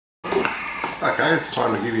Okay, it's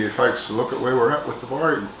time to give you folks a look at where we're at with the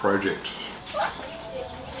wiring project.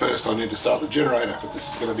 First I need to start the generator, but this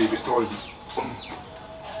is going to be a bit noisy.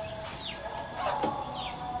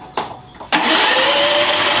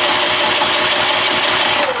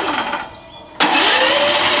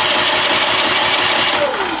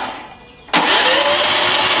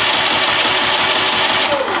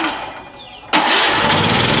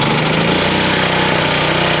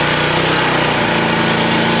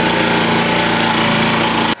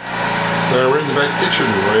 So we're in the back kitchen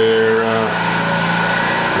where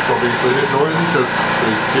it's obviously a bit noisy because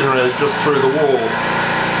the generator's just through the wall.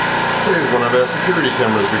 There's one of our security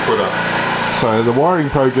cameras we put up. So the wiring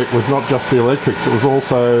project was not just the electrics, it was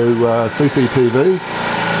also CCTV,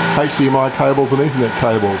 HDMI cables and Ethernet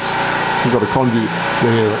cables. We've got a conduit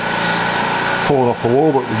there that's fallen off the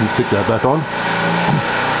wall, but we can stick that back on.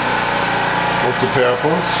 Lots of power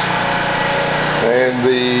points. And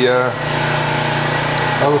the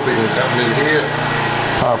other thing that's happening here,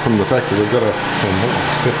 apart from the fact that we've got to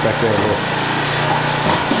step back down there.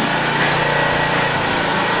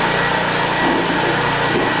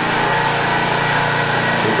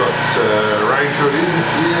 We've got range hood in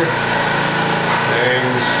here,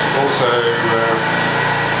 and also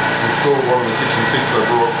installed one of the kitchen sinks I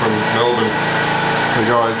brought from Melbourne. The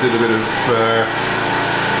guys did a bit of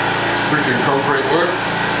brick and concrete work,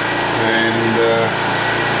 and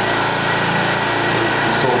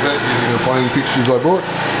installed that using the plain fixtures I bought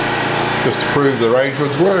just to prove the range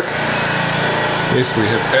hoods work. Yes, we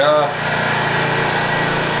have power,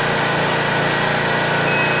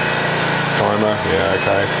 timer, yeah,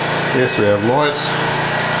 okay. Yes, we have light.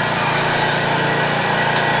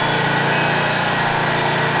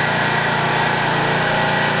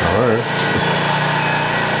 Hello.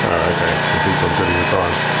 Oh, okay, so it keeps on setting the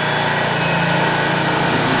time.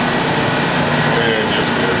 And yes,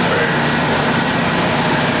 we have fans.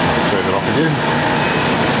 Turn it off again.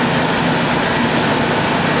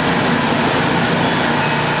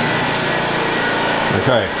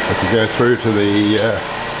 Okay, if we go through to the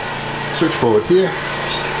switchboard here,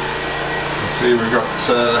 you see we've got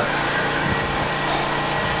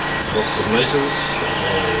lots of meters.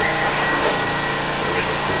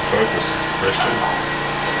 Focus is the question.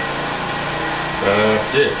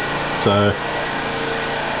 Yeah, so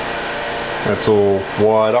that's all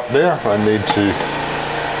wired up now. I need to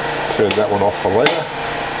turn that one off for later.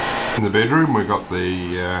 In the bedroom we've got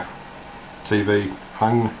the TV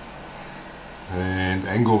hung and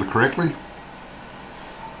angled correctly,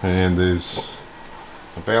 and there's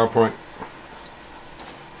a power point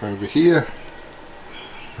over here,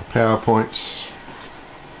 a power point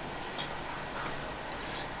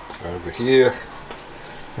over here,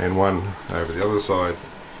 and one over the other side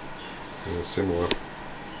in a similar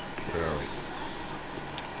rally.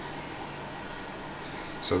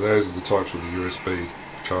 So those are the types of the USB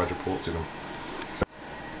charger ports in them.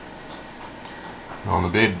 On the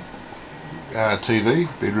bed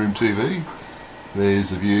bedroom TV, there's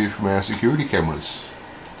the view from our security cameras.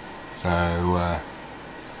 So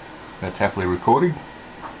that's happily recording.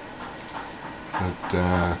 But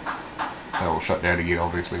that will shut down again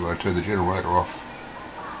obviously when I turn the generator off.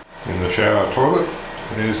 In the shower toilet,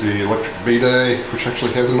 there's the electric bidet, which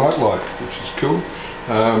actually has a night light, which is cool.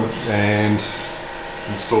 And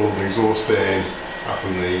installed an exhaust fan up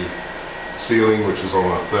in the ceiling, which is on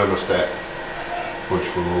a thermostat, which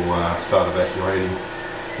will start evacuating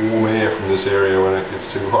warm air from this area when it gets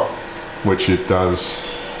too hot, which it does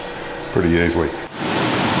pretty easily. In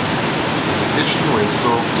the kitchen we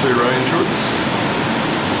installed 2 range hoods.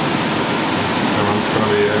 That one's going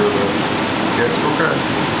to be over the gas cooker.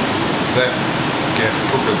 That gas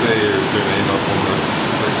cooker there is going to end up on the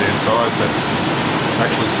left hand side. That's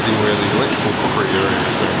actually sitting where the electrical cooker area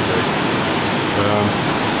is going to be.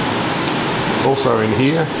 Also in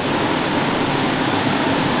here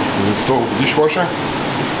we installed the dishwasher.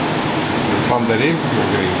 We'll plumb that in.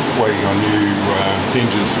 We're waiting on new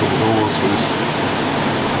hinges for the doors for this.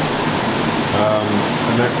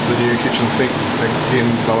 And that's the new kitchen sink. Again,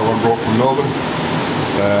 another one brought from Melbourne.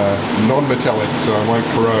 Non-metallic, so it won't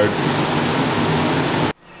corrode.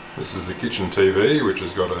 This is the kitchen TV, which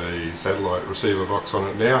has got a satellite receiver box on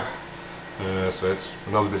it now. So that's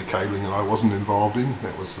another bit of cabling that I wasn't involved in.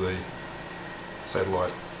 That was the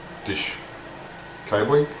satellite dish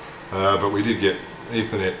cabling. But we did get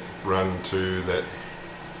Ethernet run to that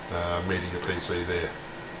media PC there.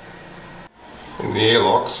 In the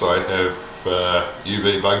airlocks I have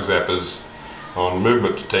UV bug zappers on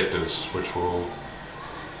movement detectors, which will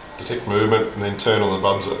detect movement and then turn on the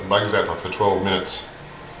bug zapper for 12 minutes.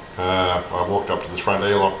 I walked up to the front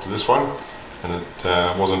airlock to this one, and it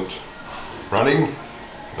wasn't running,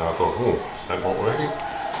 and I thought, oh, is that not working?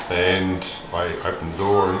 And I opened the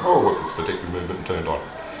door and, oh look, it's detected movement and turned on.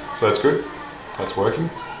 So that's good, that's working.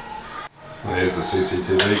 And there's the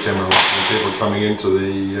CCTV camera, and people coming into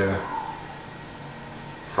the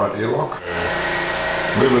front airlock.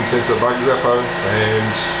 Movement sensor, bug zapper,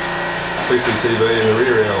 and CCTV in the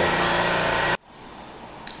rear airlock.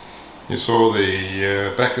 You saw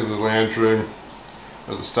the back of the lounge room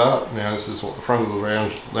at the start. Now this is what the front of the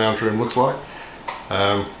lounge room looks like.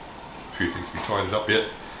 A few things to be tidied up yet.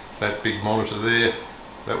 That big monitor there,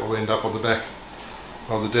 that will end up on the back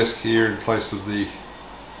of the desk here in place of the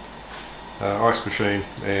ice machine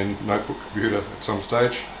and notebook computer at some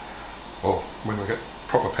stage, or when we get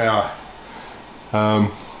proper power.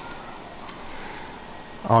 I'm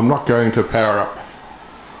not going to power up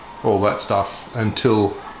all that stuff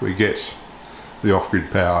until we get the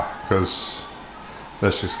off-grid power, because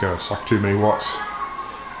that's just going to suck too many watts.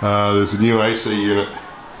 There's a new AC unit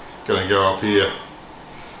going to go up here,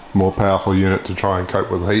 more powerful unit to try and cope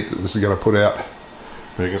with the heat that this is going to put out.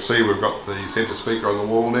 But you can see we've got the centre speaker on the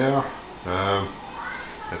wall now.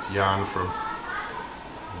 That's yarn from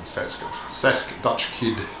Sask Dutch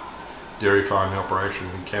Kid dairy farm operation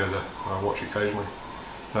in Canada I watch occasionally.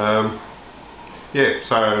 Yeah,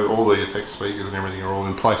 so all the effects speakers and everything are all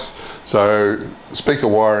in place. So speaker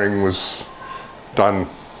wiring was done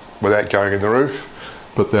without going in the roof,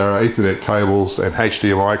 but there are Ethernet cables and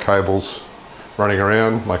HDMI cables running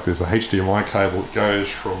around. Like there's a HDMI cable that goes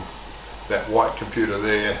from that white computer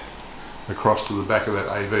there across to the back of that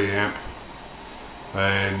AV amp,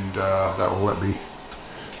 and that will let me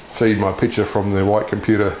feed my picture from the white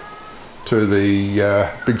computer to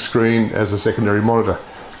the big screen as a secondary monitor.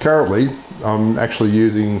 Currently I'm actually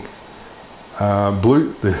using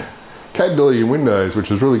the capability in Windows,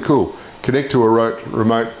 which is really cool. Connect to a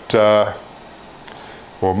remote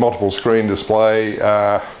or multiple screen display,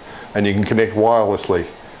 and you can connect wirelessly.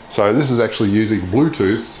 So this is actually using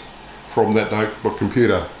Bluetooth from that notebook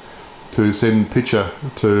computer to send picture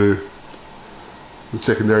to the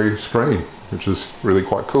secondary screen, which is really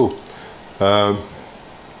quite cool.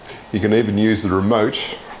 You can even use the remote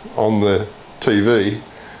on the TV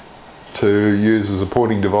to use as a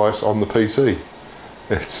pointing device on the PC.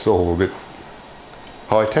 It's all a bit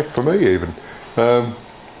high tech for me even.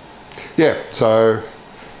 Yeah, so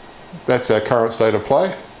that's our current state of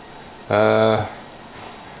play. I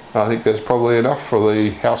think that's probably enough for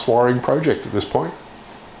the house wiring project at this point.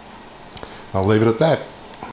 I'll leave it at that.